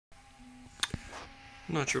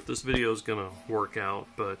I'm not sure if this video is going to work out,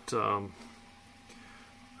 but I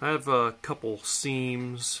have a couple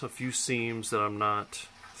seams, a few seams that I'm not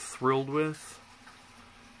thrilled with.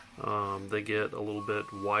 They get a little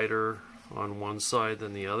bit wider on one side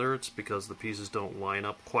than the other. It's because the pieces don't line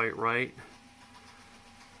up quite right.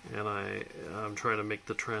 And I'm trying to make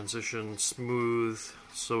the transition smooth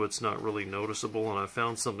so it's not really noticeable. And I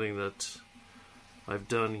found something that I've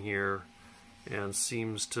done here and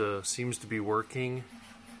seems to be working.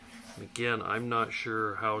 Again, I'm not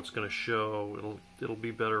sure how it's going to show. It'll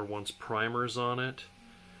be better once primer's on it.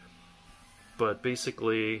 But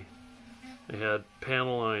basically, I had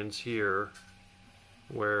panel lines here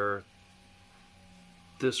where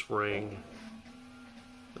this ring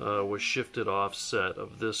was shifted offset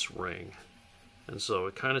of this ring. And so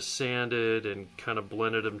it kind of sanded and kind of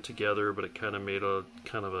blended them together, but it kind of made a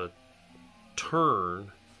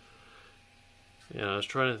turn. And I was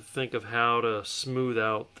trying to think of how to smooth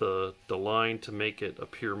out the line to make it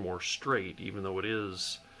appear more straight, even though it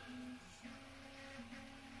is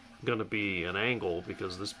going to be an angle,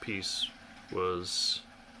 because this piece was,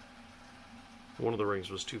 one of the rings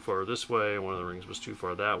was too far this way, one of the rings was too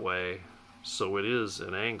far that way. So it is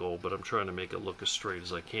an angle, but I'm trying to make it look as straight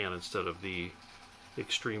as I can instead of the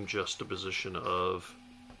extreme juxtaposition of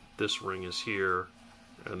this ring is here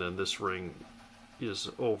and then this ring is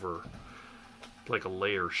over, like a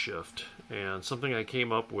layer shift. And something I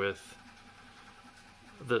came up with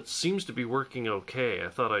that seems to be working okay. I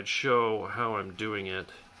thought I'd show how I'm doing it.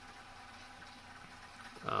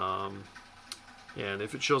 And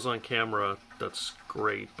if it shows on camera, that's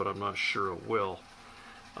great, but I'm not sure it will.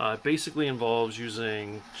 It basically involves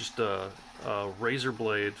using just a razor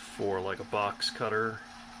blade for like a box cutter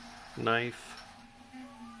knife,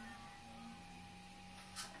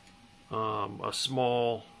 a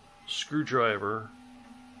small screwdriver,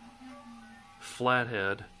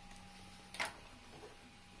 flathead,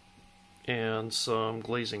 and some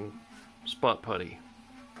glazing spot putty.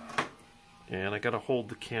 And I gotta hold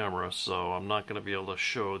the camera, so I'm not gonna be able to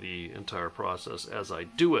show the entire process as I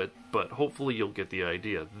do it, but hopefully you'll get the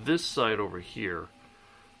idea. This side over here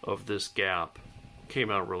of this gap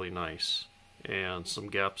came out really nice, and some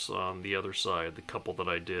gaps on the other side, the couple that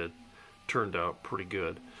I did, turned out pretty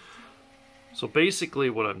good. So basically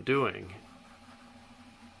what I'm doing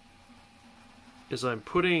is I'm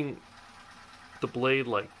putting the blade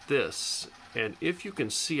like this, and if you can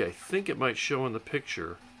see, I think it might show in the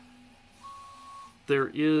picture, there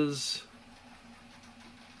is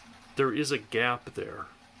a gap there.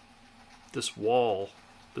 This wall,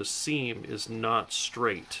 the seam is not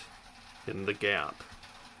straight in the gap,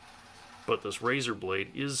 but this razor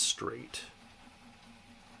blade is straight.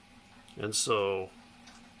 And so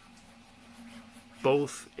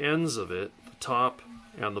both ends of it, the top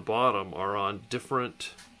and the bottom, are on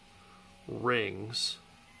different rings.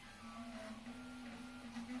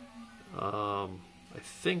 I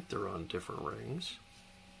think they're on different rings,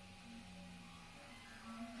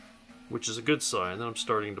 which is a good sign. Then I'm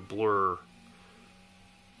starting to blur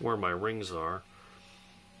where my rings are.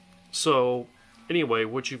 So anyway,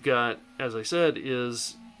 what you've got, as I said,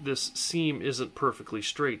 is this seam isn't perfectly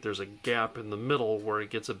straight. There's a gap in the middle where it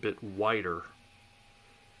gets a bit wider.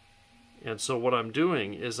 And so what I'm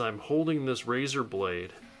doing is I'm holding this razor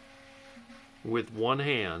blade with one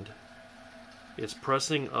hand. It's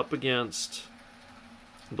pressing up against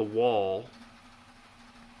the wall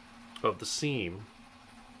of the seam,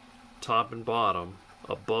 top and bottom,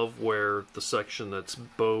 above where the section that's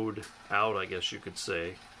bowed out, I guess you could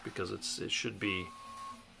say, because it should be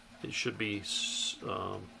a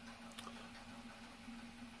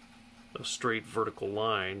straight vertical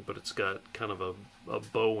line, but it's got kind of a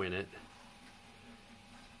bow in it.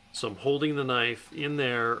 So I'm holding the knife in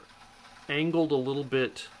there, angled a little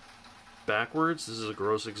bit backwards. This is a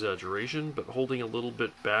gross exaggeration, but holding a little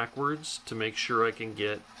bit backwards to make sure I can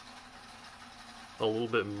get a little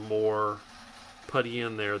bit more putty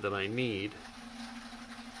in there than I need.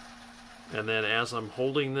 And then as I'm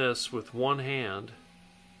holding this with one hand,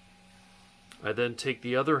 I then take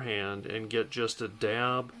the other hand and get just a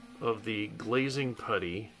dab of the glazing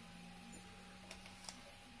putty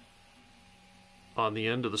on the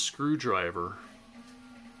end of the screwdriver,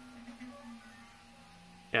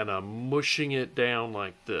 and I'm mushing it down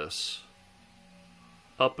like this,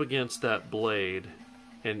 up against that blade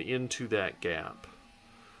and into that gap.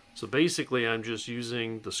 So basically I'm just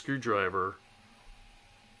using the screwdriver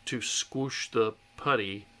to squish the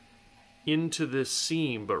putty into this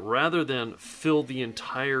seam, but rather than fill the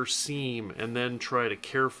entire seam and then try to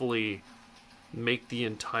carefully make the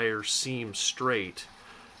entire seam straight,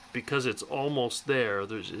 because it's almost there,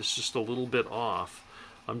 it's just a little bit off,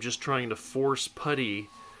 I'm just trying to force putty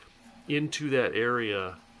into that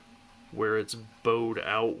area where it's bowed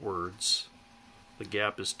outwards. The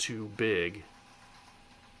gap is too big.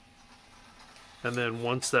 And then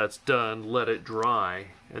once that's done, let it dry,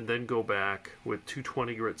 and then go back with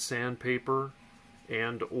 220 grit sandpaper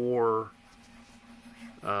and or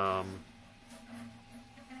a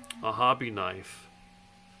hobby knife,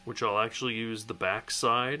 which I'll actually use the back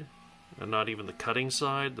side and not even the cutting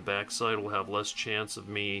side. The back side will have less chance of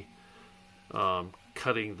me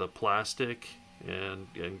cutting the plastic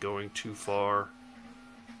and going too far.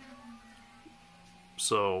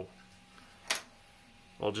 So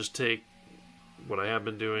I'll just take what I have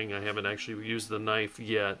been doing. I haven't actually used the knife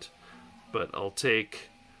yet, but I'll take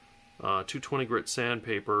 220 grit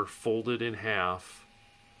sandpaper, fold it in half,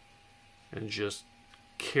 and just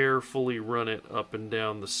carefully run it up and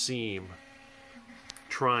down the seam,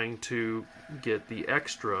 trying to get the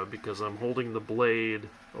extra, because I'm holding the blade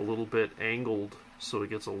a little bit angled so it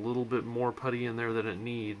gets a little bit more putty in there than it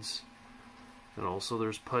needs. And also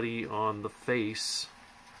there's putty on the face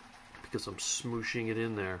because I'm smooshing it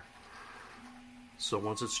in there. So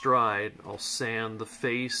once it's dried, I'll sand the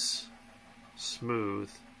face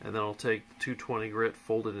smooth, and then I'll take 220 grit,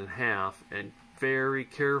 fold it in half, and very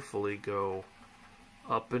carefully go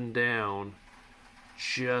up and down,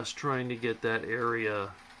 just trying to get that area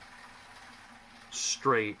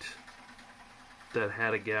straight that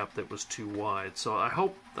had a gap that was too wide. So I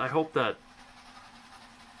hope that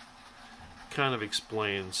kind of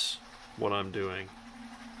explains what I'm doing.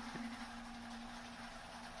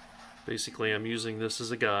 Basically, I'm using this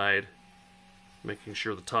as a guide, making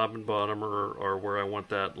sure the top and bottom are where I want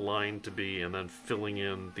that line to be, and then filling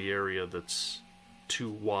in the area that's too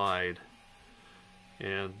wide.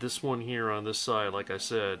 And this one here on this side, like I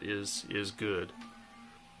said, is good.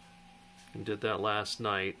 I did that last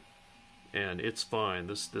night, and it's fine.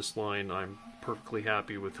 This line, I'm perfectly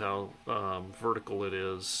happy with how vertical it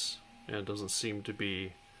is, and it doesn't seem to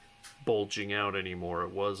be bulging out anymore.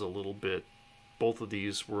 It was a little bit, both of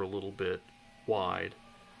these were a little bit wide,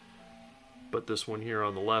 but this one here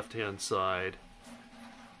on the left hand side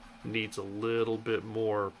needs a little bit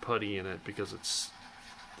more putty in it, because it's,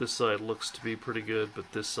 this side looks to be pretty good,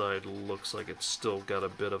 but this side looks like it's still got a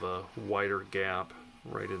bit of a wider gap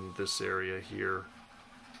right in this area here.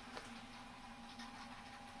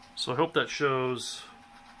 So I hope that shows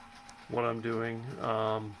what I'm doing.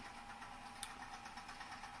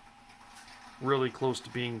 Really close to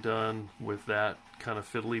being done with that kind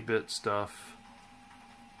of fiddly bit stuff,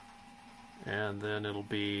 and then it'll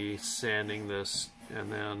be sanding this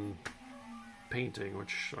and then painting,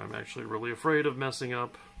 which I'm actually really afraid of messing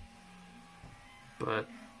up, but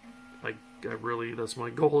I really, that's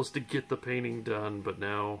my goal, is to get the painting done. But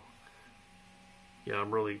now, yeah,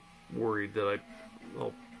 I'm really worried that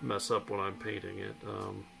I'll mess up when I'm painting it.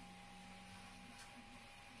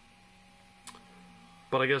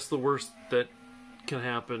 But I guess the worst that can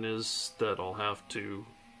happen is that I'll have to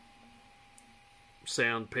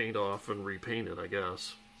sand, paint off, and repaint it, I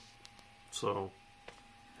guess. So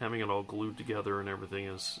having it all glued together and everything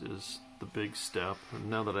is the big step. And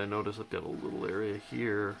now that I notice I've got a little area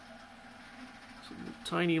here, so a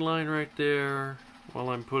tiny line right there, while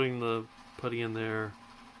I'm putting the putty in there,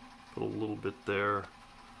 put a little bit there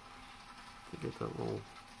to get that little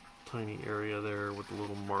tiny area there with a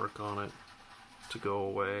little mark on it to go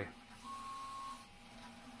away.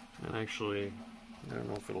 And actually, I don't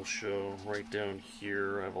know if it'll show right down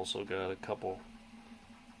here, I've also got a couple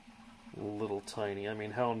little tiny, I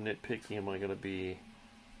mean, how nitpicky am I going to be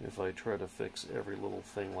if I try to fix every little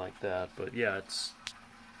thing like that? But yeah,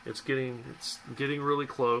 it's getting really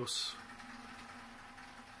close,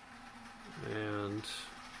 and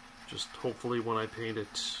just hopefully when I paint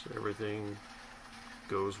it, everything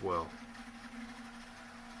goes well.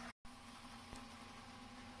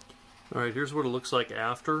 Alright, here's what it looks like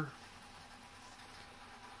after.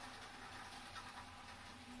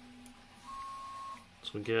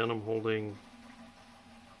 So again, I'm holding,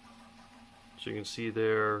 so you can see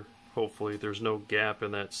there, hopefully there's no gap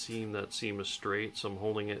in that seam. That seam is straight, so I'm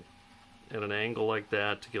holding it at an angle like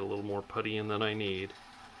that to get a little more putty in than I need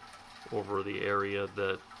over the area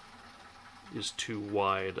that is too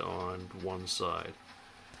wide on one side.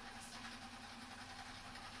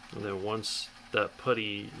 And then once that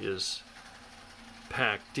putty is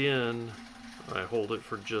packed in, I hold it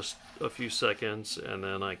for just a few seconds, and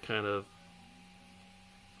then I kind of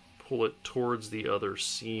pull it towards the other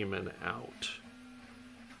seam and out.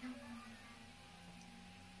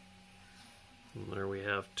 And there we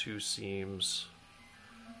have two seams.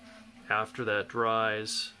 After that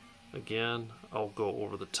dries, again, I'll go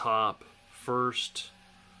over the top first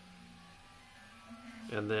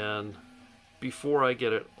And then before I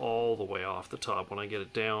get it all the way off the top, when I get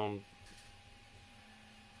it down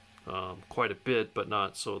quite a bit, but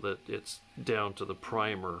not so that it's down to the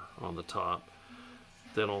primer on the top,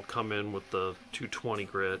 then I'll come in with the 220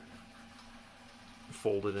 grit,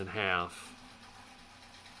 fold it in half,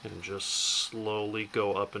 and just slowly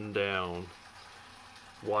go up and down,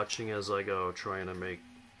 watching as I go, trying to make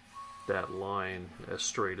that line as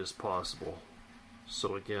straight as possible.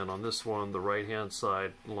 So again, on this one, the right hand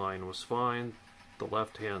side line was fine, the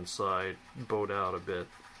left hand side bowed out a bit,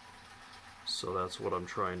 so that's what I'm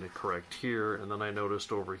trying to correct here. And then I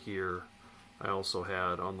noticed over here I also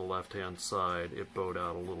had on the left hand side it bowed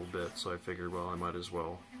out a little bit, so I figured, well, I might as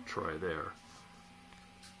well try there.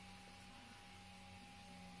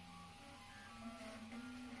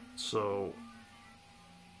 So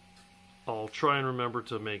I'll try and remember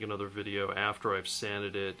to make another video after I've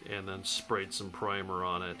sanded it and then sprayed some primer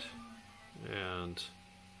on it. And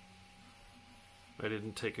I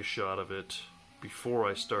didn't take a shot of it before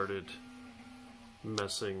I started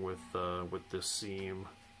messing with this seam.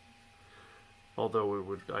 Although it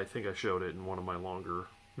would, I think I showed it in one of my longer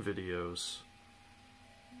videos.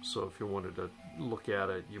 So if you wanted to look at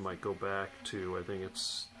it, you might go back to, I think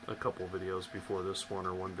it's a couple videos before this one,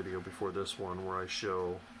 or one video before this one, where I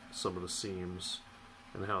show some of the seams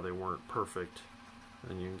and how they weren't perfect,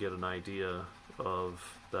 and you can get an idea of,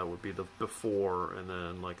 that would be the before, and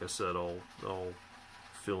then like I said, I'll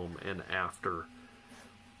film an after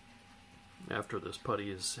this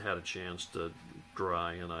putty has had a chance to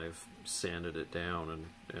dry and I've sanded it down,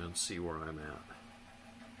 and see where I'm at.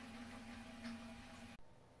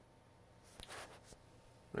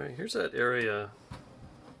 Alright, here's that area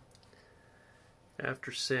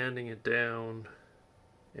after sanding it down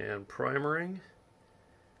and primering,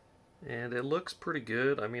 and it looks pretty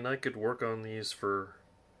good. I mean, I could work on these for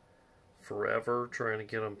forever trying to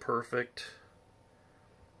get them perfect,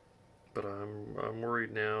 but I'm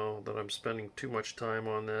worried now that I'm spending too much time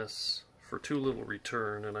on this for too little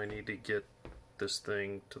return, and I need to get this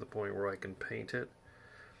thing to the point where I can paint it.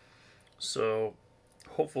 So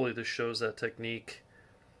hopefully this shows that technique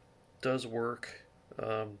does work.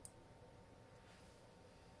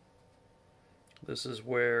 This is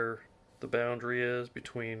where the boundary is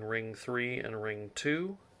between ring 3 and ring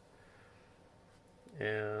 2,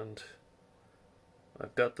 and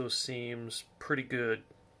I've got those seams pretty good,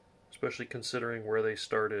 especially considering where they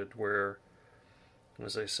started, where,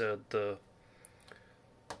 as I said, the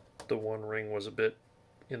one ring was a bit,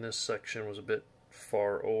 in this section, was a bit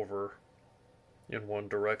far over in one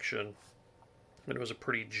direction, and it was a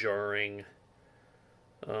pretty jarring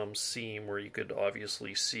seam where you could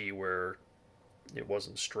obviously see where it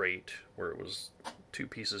wasn't straight, where it was two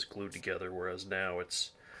pieces glued together, whereas now it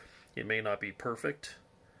may not be perfect,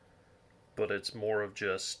 but it's more of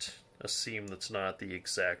just a seam that's not the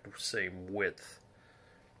exact same width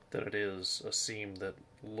than it is a seam that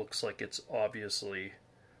looks like it's obviously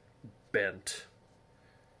bent,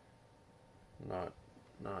 not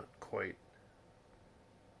quite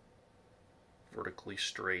vertically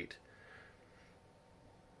straight.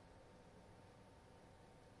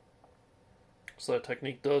 So that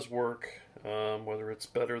technique does work, whether it's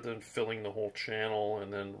better than filling the whole channel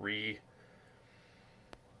and then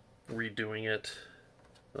redoing it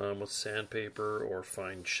with sandpaper or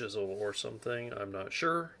fine chisel or something, I'm not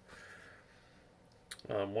sure.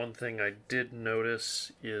 One thing I did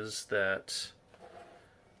notice is that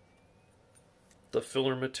the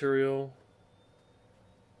filler material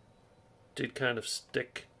did kind of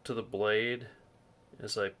stick to the blade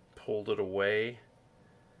as I pulled it away,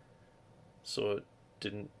 so it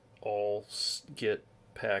didn't all get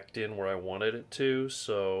packed in where I wanted it to.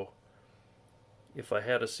 So if I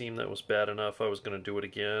had a seam that was bad enough I was going to do it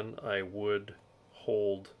again, I would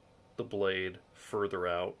hold the blade further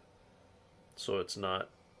out so it's not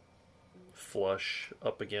flush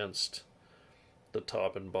up against the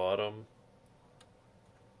top and bottom.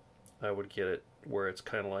 I would get it where it's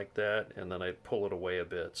kind of like that, and then I'd pull it away a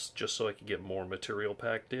bit just so I could get more material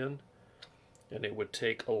packed in. And it would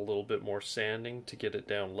take a little bit more sanding to get it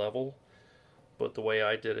down level, but the way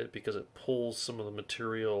I did it, because it pulls some of the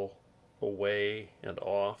material away and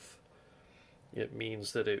off, it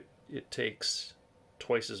means that it takes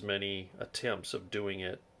twice as many attempts of doing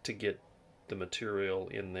it to get the material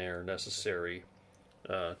in there necessary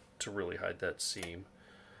to really hide that seam.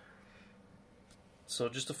 So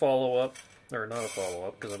just a follow-up, or not a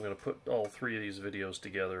follow-up, because I'm going to put all three of these videos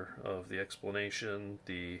together, of the explanation,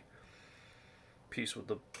 the piece with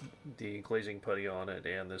the glazing putty on it,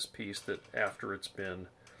 and this piece that after it's been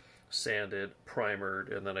sanded, primered,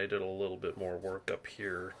 and then I did a little bit more work up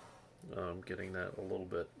here getting that a little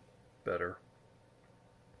bit better.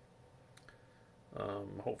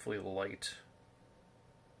 Hopefully the light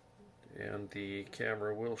and the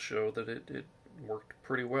camera will show that it worked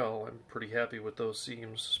pretty well. I'm pretty happy with those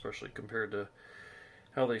seams, especially compared to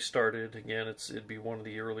how they started. Again, it'd be one of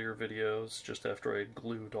the earlier videos, just after I had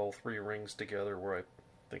glued all 3 rings together, where I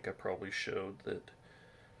think I probably showed that,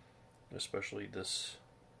 especially this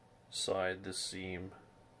side, this seam,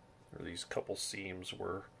 or these couple seams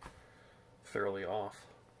were fairly off.